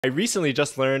I recently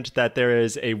just learned that there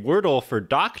is a Wordle for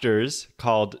doctors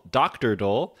called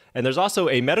Doctordle, and there's also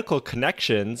a medical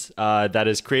connections that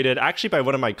is created actually by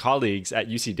one of my colleagues at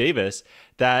UC Davis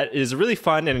that is a really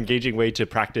fun and engaging way to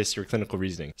practice your clinical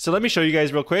reasoning. So let me show you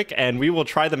guys real quick, and we will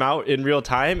try them out in real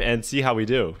time and see how we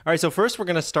do. All right, so first we're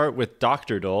going to start with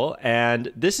Doctordle,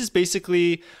 and this is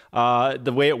basically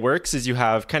the way it works is you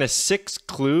have kind of 6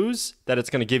 clues that it's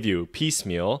going to give you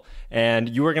piecemeal, and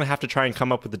you are going to have to try and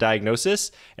come up with the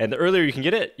diagnosis. And the earlier you can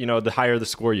get it, the higher the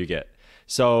score you get.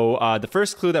 So the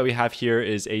first clue that we have here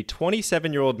is a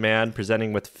 27-year-old man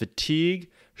presenting with fatigue,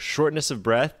 shortness of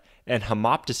breath, and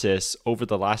hemoptysis over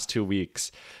the last 2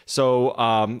 weeks. So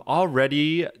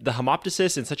already the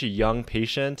hemoptysis in such a young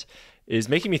patient is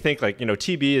making me think like,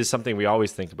 TB is something we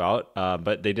always think about,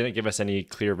 but they didn't give us any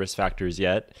clear risk factors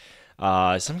yet.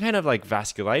 Some kind of like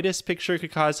vasculitis picture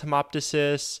could cause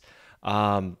hemoptysis.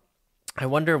 I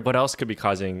wonder what else could be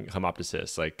causing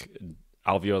hemoptysis, like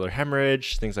alveolar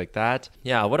hemorrhage, things like that.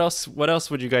 Yeah, what else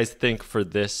would you guys think for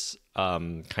this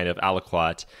kind of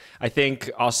aliquot? I think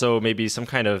also maybe some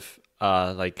kind of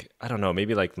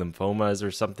maybe like lymphomas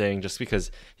or something, just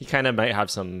because he kind of might have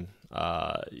some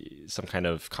kind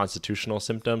of constitutional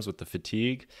symptoms with the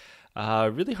fatigue.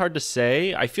 Really hard to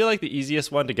say. I feel like the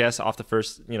easiest one to guess off the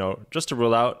first, just to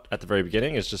rule out at the very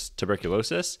beginning is just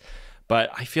tuberculosis. But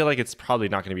I feel like it's probably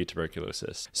not going to be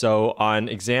tuberculosis. So on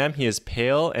exam, he is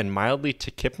pale and mildly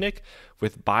tachypnic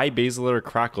with bibasilar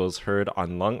crackles heard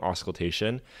on lung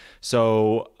auscultation.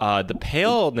 So the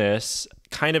paleness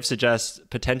kind of suggests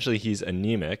potentially he's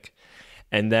anemic.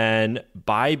 And then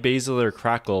bibasilar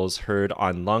crackles heard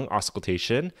on lung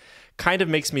auscultation kind of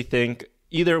makes me think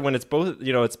either when it's both,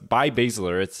 it's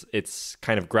bibasilar, it's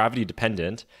kind of gravity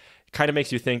dependent, kind of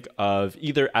makes you think of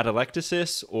either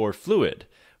atelectasis or fluid.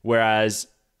 Whereas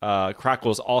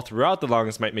crackles all throughout the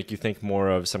lungs might make you think more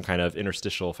of some kind of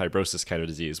interstitial fibrosis kind of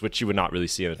disease, which you would not really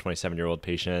see in a 27-year-old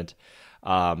patient.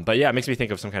 But yeah, it makes me think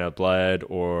of some kind of blood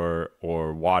or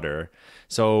water.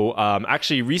 So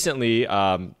actually recently,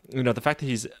 the fact that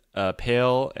he's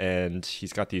pale and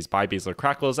he's got these bibasilar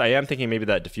crackles, I am thinking maybe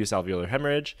that diffuse alveolar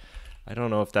hemorrhage. I don't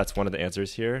know if that's one of the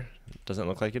answers here. It doesn't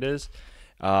look like it is.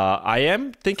 I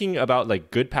am thinking about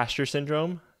like Goodpasture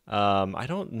syndrome. I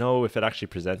don't know if it actually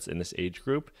presents in this age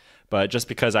group, but just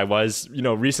because I was,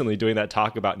 recently doing that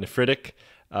talk about nephritic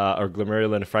or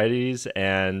glomerulonephritis,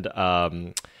 and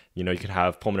you could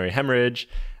have pulmonary hemorrhage.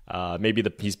 Maybe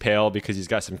he's pale because he's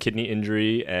got some kidney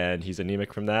injury and he's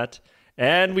anemic from that.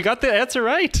 And we got the answer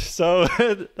right. So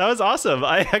that was awesome.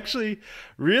 I'm actually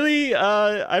really,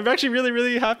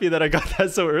 really happy that I got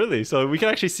that so early. So we can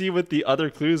actually see what the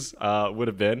other clues would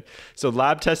have been. So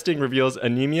lab testing reveals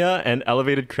anemia and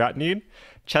elevated creatinine.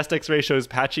 Chest x-ray shows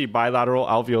patchy bilateral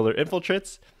alveolar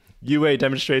infiltrates. UA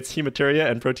demonstrates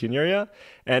hematuria and proteinuria.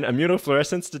 And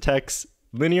immunofluorescence detects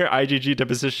linear IgG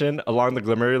deposition along the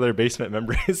glomerular basement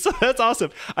membrane. So that's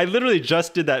awesome. I literally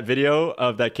just did that video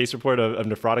of that case report of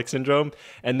nephrotic syndrome.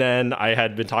 And then I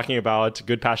had been talking about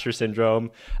Goodpasture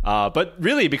syndrome. But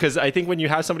really, because I think when you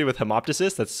have somebody with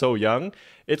hemoptysis that's so young,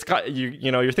 it's got,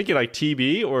 you're thinking like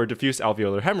TB or diffuse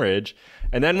alveolar hemorrhage.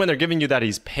 And then when they're giving you that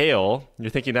he's pale, you're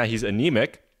thinking that he's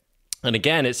anemic. And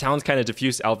again, it sounds kind of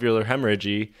diffuse alveolar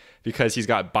hemorrhage because he's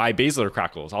got bibasilar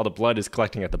crackles. All the blood is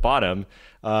collecting at the bottom.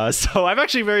 So I'm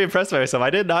actually very impressed by myself.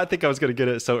 I did not think I was going to get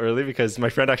it so early because my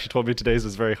friend actually told me today's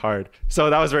was very hard.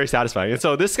 So that was very satisfying. And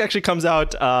so this actually comes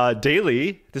out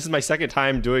daily. This is my second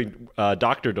time doing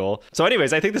Doctordle. So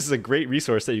anyways, I think this is a great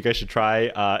resource that you guys should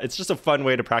try. It's just a fun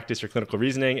way to practice your clinical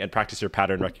reasoning and practice your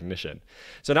pattern recognition.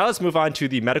 So now let's move on to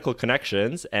the medical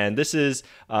connections. And this is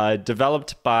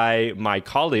developed by my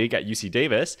colleague at UC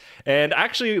Davis. And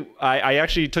actually, I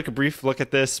actually took a brief look at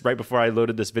this right before I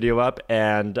loaded this video up.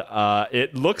 And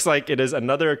it looks like it is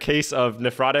another case of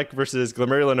nephrotic versus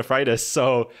glomerulonephritis.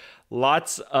 So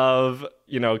lots of,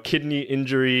 kidney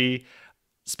injury,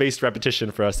 spaced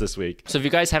repetition for us this week. So if you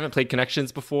guys haven't played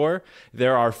connections before,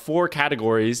 there are 4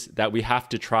 categories that we have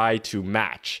to try to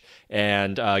match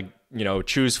and,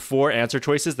 choose 4 answer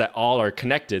choices that all are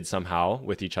connected somehow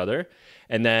with each other.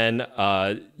 And then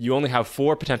you only have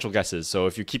 4 potential guesses. So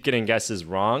if you keep getting guesses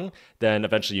wrong, then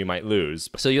eventually you might lose.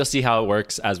 So you'll see how it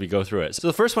works as we go through it. So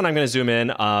the first one I'm going to zoom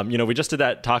in, we just did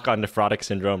that talk on nephrotic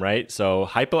syndrome, right? So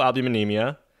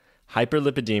hypoalbuminemia,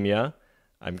 hyperlipidemia.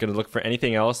 I'm going to look for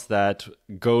anything else that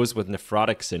goes with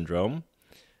nephrotic syndrome.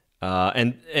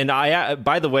 And I,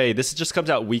 by the way, this just comes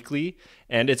out weekly,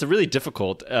 and it's really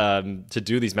difficult to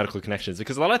do these medical connections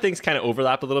because a lot of things kind of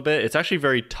overlap a little bit. It's actually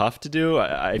very tough to do.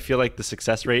 I feel like the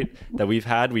success rate that we've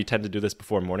had, we tend to do this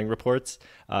before morning reports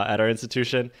at our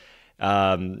institution.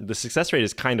 The success rate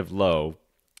is kind of low.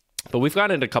 But we've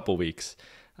got it in a couple weeks.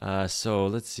 So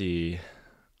let's see.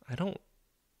 I don't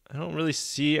really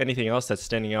see anything else that's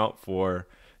standing out for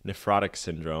nephrotic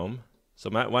syndrome. So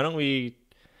Matt, why don't we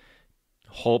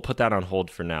put that on hold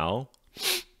for now?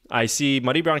 I see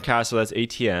muddy brown cast, so that's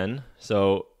ATN.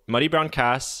 So muddy brown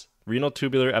cast, renal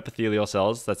tubular epithelial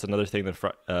cells. That's another thing that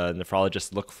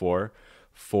nephrologists look for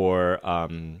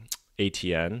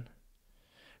ATN.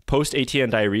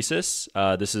 Post-ATN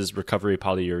diuresis, this is recovery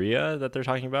polyuria that they're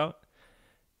talking about.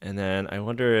 And then I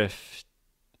wonder if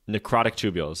necrotic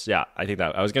tubules. Yeah, I think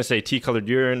that. I was going to say T-colored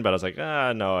urine, but I was like,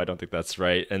 no, I don't think that's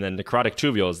right. And then necrotic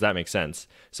tubules, that makes sense.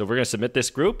 So we're going to submit this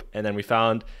group, and then we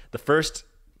found the first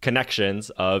connections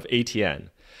of ATN.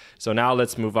 So now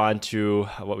let's move on to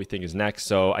what we think is next.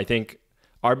 So I think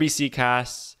RBC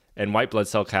casts and white blood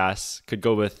cell casts could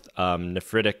go with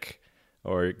nephritic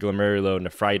or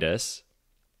glomerulonephritis,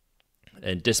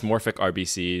 and dysmorphic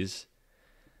RBCs.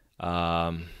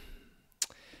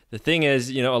 The thing is,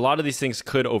 a lot of these things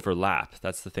could overlap.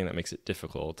 That's the thing that makes it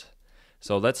difficult.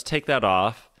 So let's take that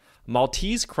off.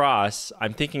 Maltese cross,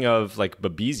 I'm thinking of like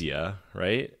Babesia,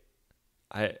 right?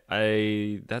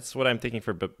 That's what I'm thinking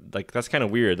for, like, that's kind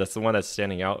of weird. That's the one that's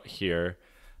standing out here.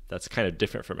 That's kind of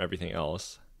different from everything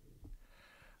else.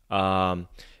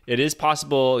 It is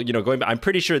possible, going back, I'm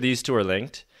pretty sure these two are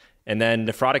linked. And then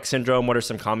nephrotic syndrome, what are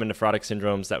some common nephrotic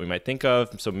syndromes that we might think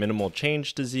of? So minimal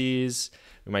change disease,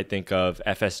 we might think of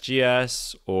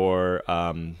FSGS or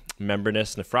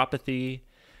membranous nephropathy.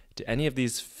 Do any of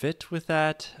these fit with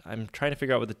that? I'm trying to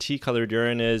figure out what the T-colored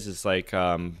urine is. It's like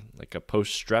a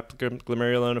post-strep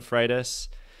glomerulonephritis.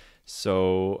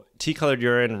 So T-colored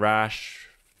urine, rash,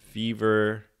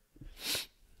 fever,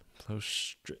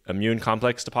 immune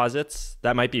complex deposits.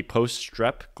 That might be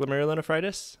post-strep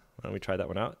glomerulonephritis. Why don't we try that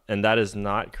one out? And that is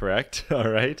not correct. All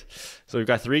right. So we've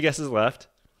got 3 guesses left.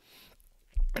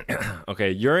 Okay,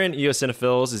 urine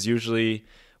eosinophils is usually,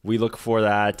 we look for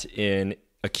that in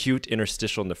acute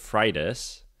interstitial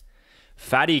nephritis.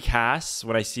 Fatty casts,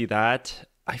 when I see that,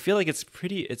 I feel like it's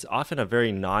often a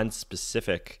very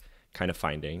non-specific kind of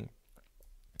finding.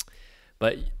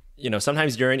 But,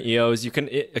 sometimes urine eos,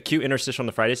 acute interstitial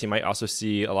nephritis, you might also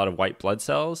see a lot of white blood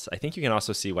cells. I think you can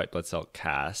also see white blood cell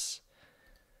casts.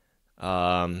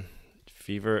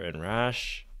 Fever and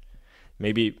rash.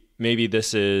 Maybe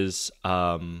this is,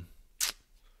 let's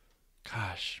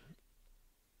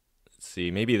see,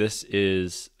 maybe this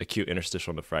is acute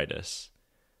interstitial nephritis.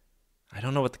 I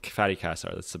don't know what the fatty casts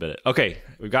are. Let's submit it. Okay,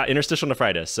 we've got interstitial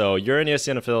nephritis. So urine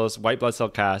eosinophils, white blood cell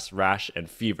casts, rash, and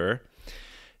fever.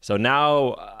 So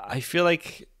now I feel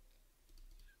like,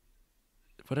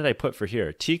 what did I put for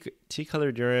here?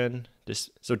 T-colored urine.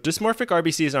 So dysmorphic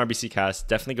RBCs and RBC casts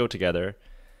definitely go together.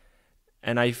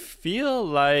 And I feel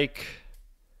like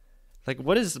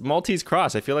what is Maltese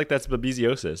cross? I feel like that's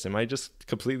babesiosis. Am I just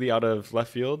completely out of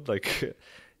left field? Like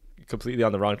completely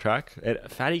on the wrong track?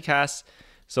 Fatty casts.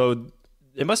 So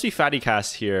it must be fatty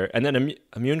casts here. And then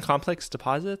immune complex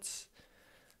deposits.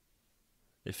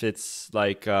 If it's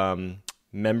like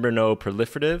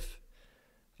membranoproliferative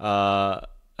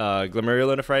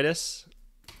glomerulonephritis,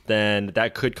 then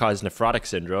that could cause nephrotic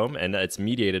syndrome, and it's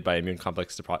mediated by immune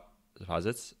complex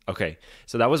deposits. Okay,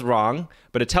 so that was wrong,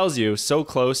 but it tells you so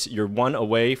close, you're one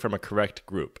away from a correct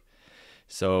group.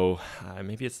 So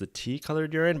maybe it's the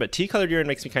T-colored urine, but T-colored urine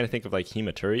makes me kind of think of like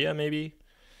hematuria, maybe.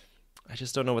 I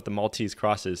just don't know what the Maltese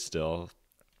cross is still.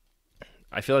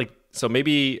 I feel like, so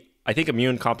maybe, I think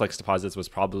immune complex deposits was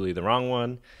probably the wrong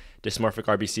one. Dysmorphic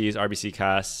RBCs, RBC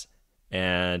casts,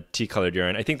 and T-colored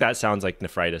urine. I think that sounds like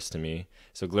nephritis to me.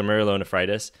 So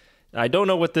glomerulonephritis. I don't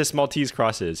know what this Maltese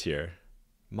cross is here.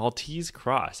 Maltese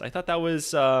cross. I thought that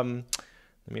was, let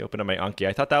me open up my Anki.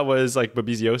 I thought that was like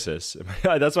babesiosis.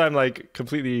 That's why I'm like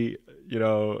completely,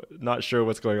 not sure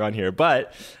what's going on here.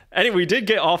 But anyway, we did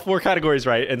get all 4 categories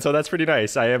right. And so that's pretty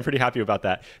nice. I am pretty happy about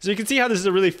that. So you can see how this is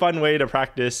a really fun way to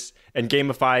practice and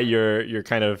gamify your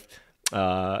kind of,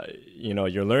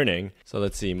 your learning. So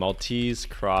let's see, Maltese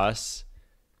cross.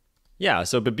 Yeah,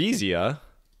 so Babesia.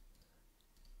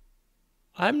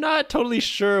 I'm not totally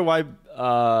sure why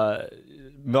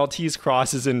Maltese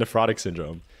cross is in nephrotic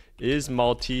syndrome. Is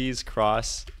Maltese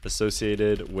cross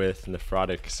associated with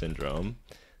nephrotic syndrome?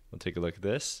 We'll take a look at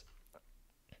this.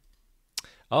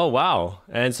 Oh, wow.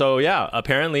 And so, yeah,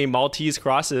 apparently Maltese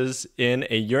crosses in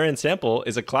a urine sample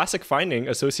is a classic finding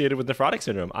associated with nephrotic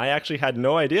syndrome. I actually had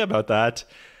no idea about that.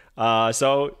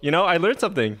 So, I learned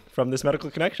something from this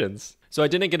Medical Connections. So I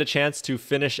didn't get a chance to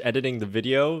finish editing the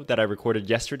video that I recorded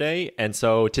yesterday. And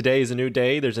so today is a new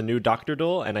day. There's a new Dr.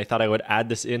 Duel, and I thought I would add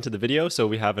this into the video so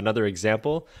we have another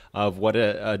example of what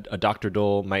a Dr.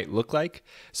 Duel might look like.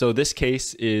 So this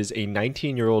case is a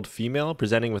 19-year-old female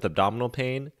presenting with abdominal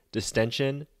pain,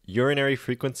 distension, urinary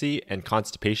frequency, and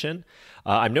constipation.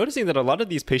 I'm noticing that a lot of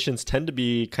these patients tend to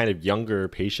be kind of younger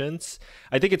patients.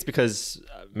 I think it's because,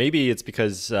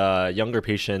 younger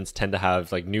patients tend to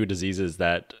have like new diseases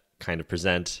that kind of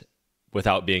present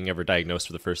without being ever diagnosed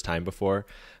for the first time before.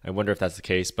 I wonder if that's the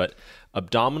case, but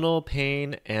abdominal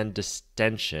pain and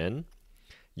distension,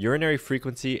 urinary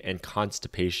frequency, and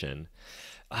constipation.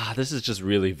 This is just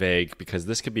really vague because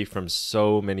this could be from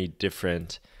so many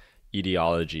different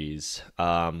etiologies.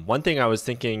 One thing I was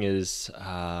thinking is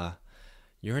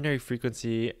urinary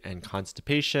frequency and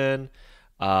constipation.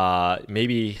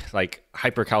 Maybe like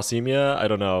hypercalcemia. I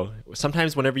don't know.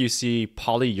 Sometimes whenever you see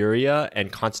polyuria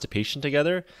and constipation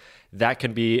together, that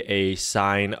can be a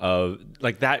sign of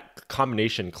like that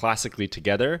combination classically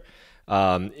together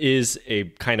is a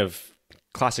kind of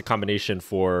classic combination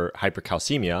for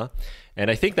hypercalcemia.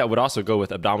 And I think that would also go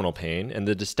with abdominal pain. And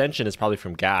the distension is probably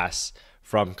from gas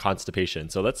from constipation.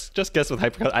 So let's just guess with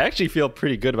hypercalcemia. I actually feel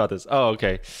pretty good about this. Oh,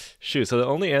 okay. Shoot. So the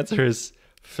only answer is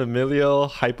familial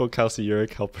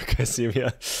hypocalciuric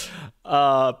hypercalcemia.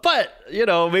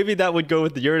 But, maybe that would go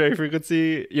with the urinary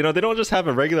frequency. They don't just have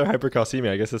a regular hypercalcemia.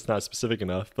 I guess it's not specific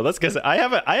enough. But let's guess it.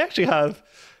 I actually have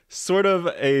sort of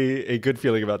a good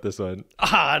feeling about this one.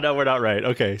 No, we're not right.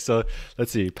 Okay, so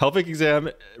let's see. Pelvic exam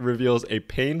reveals a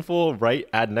painful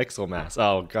right adnexal mass.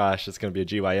 Oh, gosh, it's going to be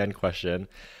a GYN question.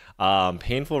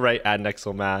 Painful right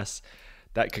adnexal mass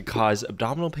that could cause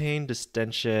abdominal pain,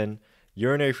 distension,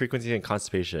 urinary frequency, and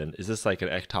constipation. Is this like an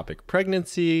ectopic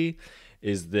pregnancy?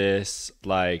 Is this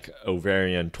like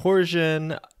ovarian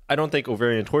torsion? I don't think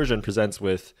ovarian torsion presents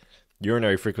with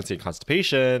urinary frequency and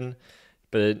constipation,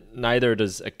 but neither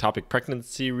does ectopic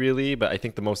pregnancy really. But I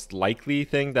think the most likely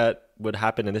thing that would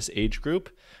happen in this age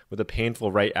group with a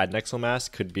painful right adnexal mass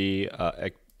could be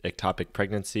ectopic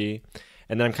pregnancy.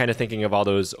 And then I'm kind of thinking of all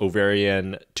those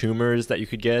ovarian tumors that you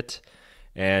could get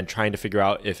and trying to figure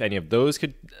out if any of those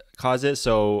could cause it.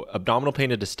 So abdominal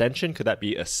pain and distension, could that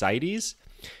be ascites?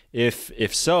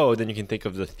 If so, then you can think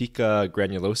of the theca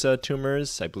granulosa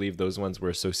tumors. I believe those ones were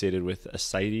associated with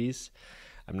ascites.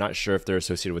 I'm not sure if they're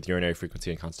associated with urinary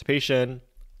frequency and constipation.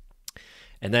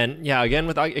 And then, again,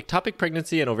 with ectopic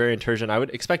pregnancy and ovarian torsion, I would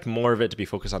expect more of it to be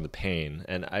focused on the pain.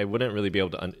 And I wouldn't really be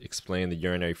able to explain the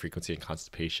urinary frequency and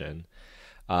constipation.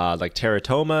 Like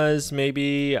teratomas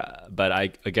maybe, but I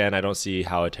don't see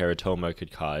how a teratoma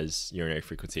could cause urinary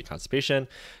frequency and constipation.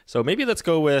 So maybe let's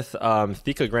go with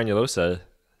theca granulosa,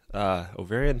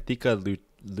 ovarian theca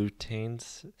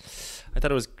luteins. I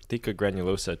thought it was theca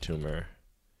granulosa tumor.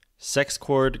 Sex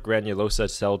cord granulosa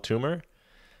cell tumor.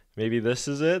 Maybe this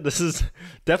is it. This is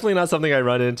definitely not something I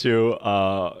run into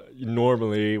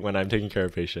normally when I'm taking care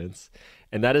of patients.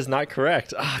 And that is not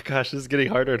correct. Gosh, this is getting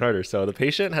harder and harder. So the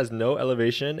patient has no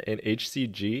elevation in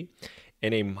HCG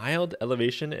and a mild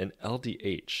elevation in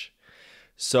LDH.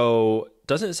 So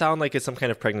doesn't sound like it's some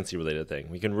kind of pregnancy related thing.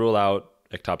 We can rule out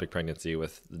ectopic pregnancy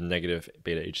with negative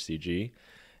beta HCG.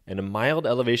 And a mild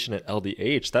elevation in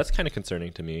LDH, that's kind of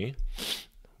concerning to me.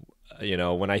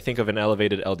 When I think of an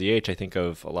elevated LDH, I think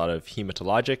of a lot of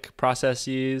hematologic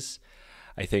processes.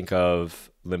 I think of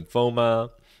lymphoma,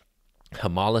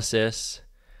 hemolysis,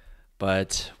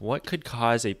 but what could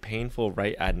cause a painful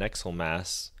right adnexal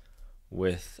mass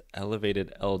with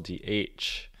elevated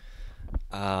LDH?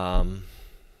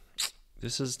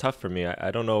 This is tough for me. I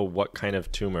don't know what kind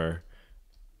of tumor.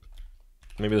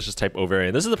 Maybe let's just type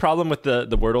ovarian. This is the problem with the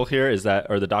Wordle here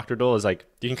or the Dr. Duel is like,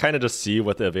 you can kind of just see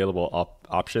what the available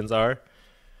options are.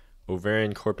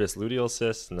 Ovarian corpus luteal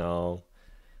cyst, no,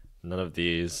 none of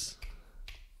these.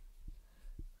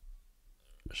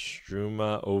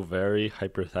 Struma ovary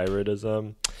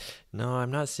hyperthyroidism. No,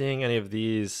 I'm not seeing any of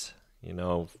these,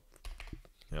 on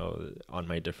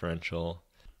my differential.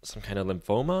 Some kind of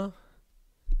lymphoma.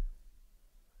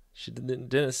 She didn't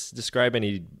describe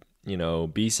any,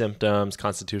 B symptoms,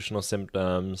 constitutional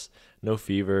symptoms, no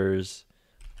fevers.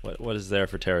 What is there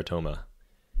for teratoma?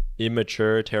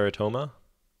 Immature teratoma?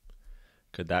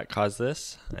 Could that cause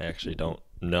this? I actually don't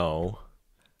know.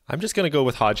 I'm just going to go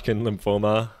with Hodgkin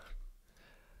lymphoma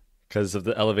because of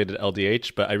the elevated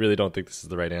LDH, but I really don't think this is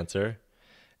the right answer.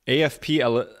 AFP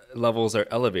levels are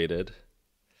elevated.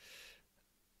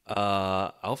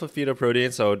 Alpha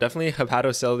fetoprotein, so definitely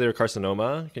hepatocellular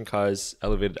carcinoma can cause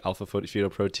elevated alpha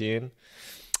fetoprotein.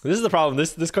 This is the problem.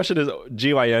 This question is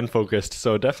GYN focused,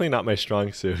 so definitely not my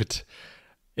strong suit.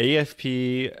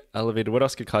 AFP elevated. What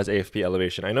else could cause AFP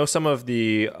elevation? I know some of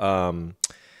the,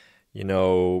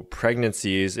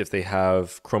 pregnancies, if they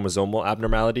have chromosomal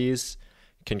abnormalities,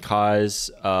 can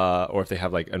cause, or if they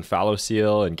have like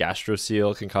omphalocele and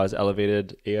gastrocele, can cause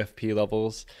elevated AFP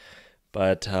levels.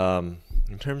 But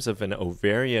in terms of an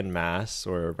ovarian mass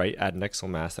or a right adnexal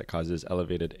mass that causes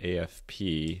elevated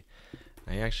AFP,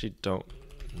 I actually don't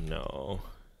know.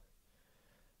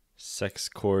 Sex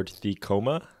cord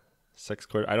thecoma? Sex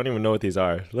cord, I don't even know what these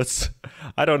are.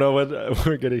 I don't know what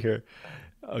we're getting here.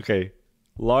 Okay.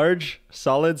 Large,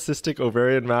 solid cystic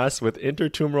ovarian mass with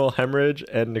intertumoral hemorrhage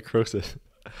and necrosis.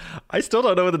 I still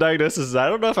don't know what the diagnosis is. I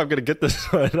don't know if I'm going to get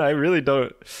this one. I really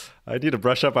don't. I need to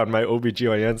brush up on my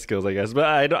OBGYN skills, I guess.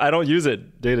 But I don't use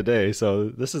it day to day. So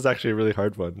this is actually a really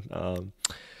hard one.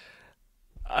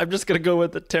 I'm just going to go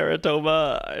with the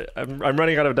teratoma. I'm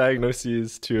running out of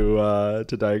diagnoses to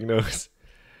diagnose.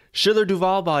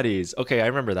 Schiller-Duval bodies. Okay, I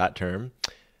remember that term.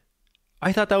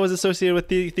 I thought that was associated with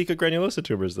the theca granulosa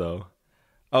tumors, though.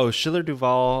 Oh,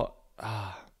 Schiller-Duval.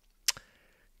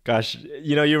 Gosh,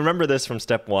 you remember this from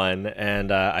step 1,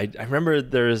 and I remember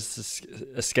there's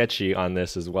a sketchy on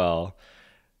this as well.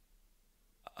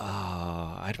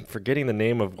 I'm forgetting the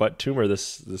name of what tumor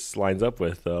this lines up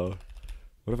with, though.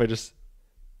 What if I just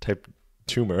type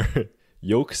tumor?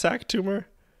 Yolk sac tumor?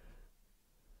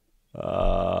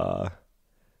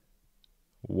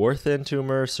 Warthin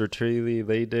tumor,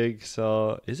 Sertoli-Leydig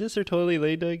cell. Is it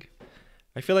Sertoli-Leydig?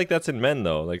 I feel like that's in men,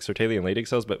 though, like Sertoli and Leydig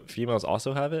cells, but females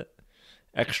also have it.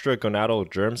 Extragonadal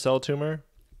germ cell tumor.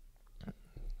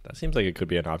 That seems like it could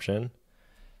be an option.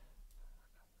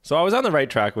 So I was on the right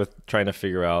track with trying to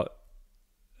figure out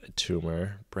a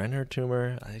tumor. Brenner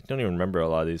tumor. I don't even remember a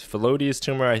lot of these. Phyllodes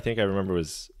tumor, I think I remember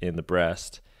was in the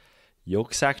breast.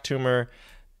 Yolk sac tumor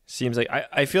seems like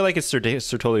I feel like it's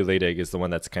Sertoli-Leydig is the one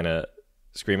that's kind of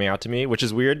screaming out to me, which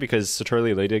is weird because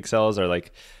Sertoli-Leydig cells are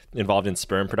like involved in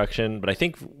sperm production, but I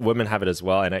think women have it as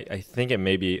well, and I think it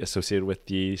may be associated with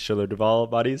the Schiller-Duval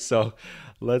bodies. So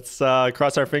let's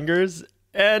cross our fingers.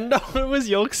 And no, it was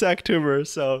yolk sac tumor.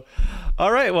 So,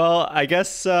 all right, well, I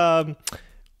guess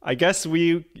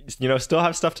we still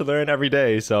have stuff to learn every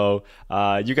day. So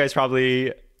you guys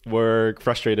probably were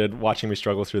frustrated watching me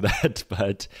struggle through that,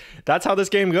 but that's how this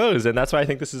game goes, and that's why I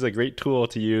think this is a great tool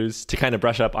to use to kind of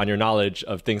brush up on your knowledge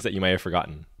of things that you may have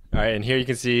forgotten. All right, and here you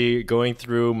can see going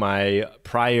through my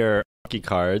prior hockey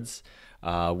cards,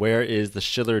 where is the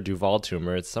Schiller-Duval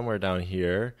tumor? It's somewhere down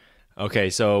here. Okay,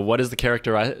 so what is the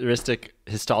characteristic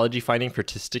histology finding for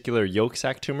testicular yolk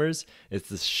sac tumors? It's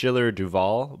the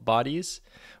Schiller-Duval bodies.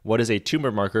 What is a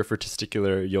tumor marker for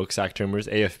testicular yolk sac tumors?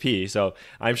 AFP. So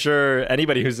I'm sure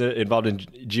anybody who's involved in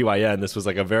GYN, this was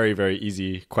like a very, very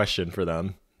easy question for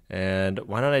them. And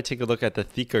why don't I take a look at the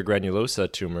theca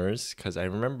granulosa tumors? Because I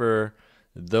remember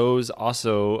those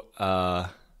also,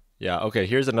 okay,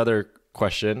 here's another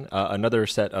question, another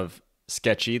set of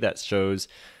sketchy that shows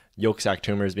yolk sac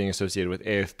tumors being associated with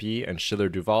AFP and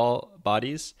Schiller-Duval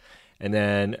bodies. And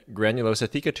then granulosa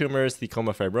theca tumors,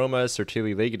 thecoma fibromas,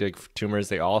 Sertoli-Leydig tumors,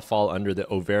 they all fall under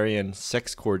the ovarian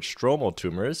sex cord stromal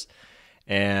tumors.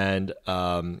 And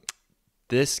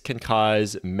this can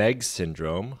cause MEG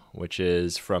syndrome, which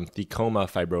is from thecoma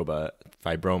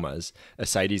fibromas,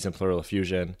 ascites and pleural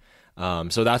effusion.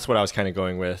 So that's what I was kind of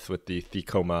going with the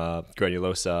thecoma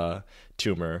granulosa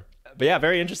tumor. But yeah,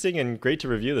 very interesting and great to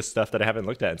review this stuff that I haven't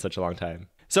looked at in such a long time.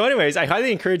 So anyways, I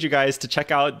highly encourage you guys to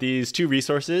check out these two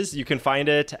resources. You can find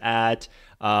it at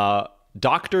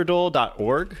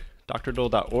drdole.org.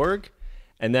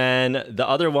 And then the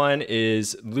other one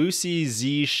is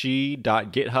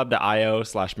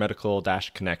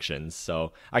lucyzshi.github.io/medical-connections.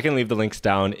 So I can leave the links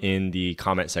down in the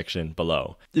comment section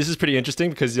below. This is pretty interesting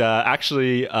because there's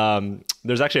actually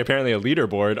apparently a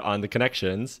leaderboard on the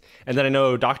connections. And then I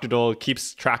know Dr. Dole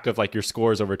keeps track of like your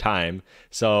scores over time.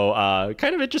 So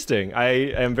kind of interesting.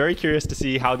 I am very curious to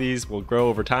see how these will grow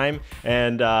over time,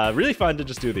 and really fun to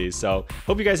just do these. So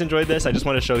hope you guys enjoyed this. I just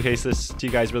want to showcase this to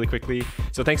you guys really quickly.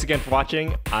 So thanks again for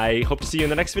watching. I hope to see you in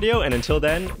the next video, and until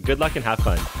then, good luck and have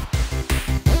fun.